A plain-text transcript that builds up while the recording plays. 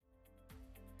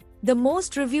The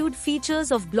most reviewed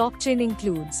features of blockchain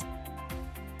includes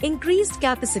increased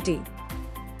capacity.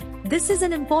 This is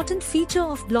an important feature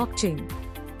of blockchain.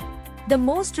 The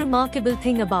most remarkable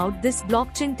thing about this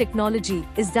blockchain technology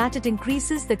is that it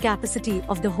increases the capacity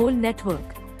of the whole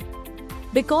network.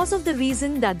 Because of the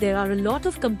reason that there are a lot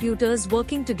of computers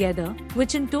working together,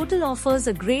 which in total offers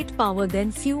a great power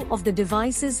than few of the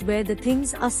devices where the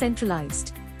things are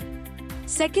centralized.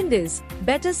 Second is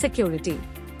better security.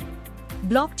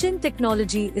 Blockchain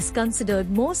technology is considered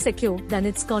more secure than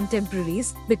its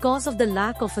contemporaries because of the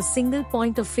lack of a single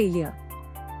point of failure.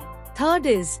 Third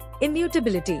is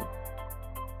immutability.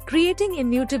 Creating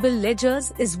immutable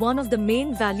ledgers is one of the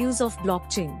main values of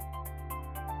blockchain.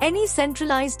 Any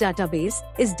centralized database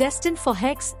is destined for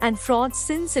hacks and frauds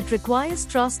since it requires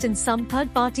trust in some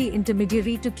third-party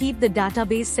intermediary to keep the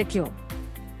database secure.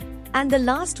 And the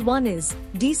last one is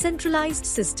decentralized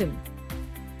system.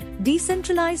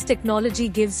 Decentralized technology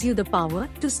gives you the power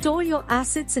to store your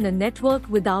assets in a network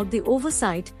without the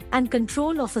oversight and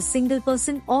control of a single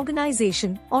person,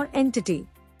 organization, or entity.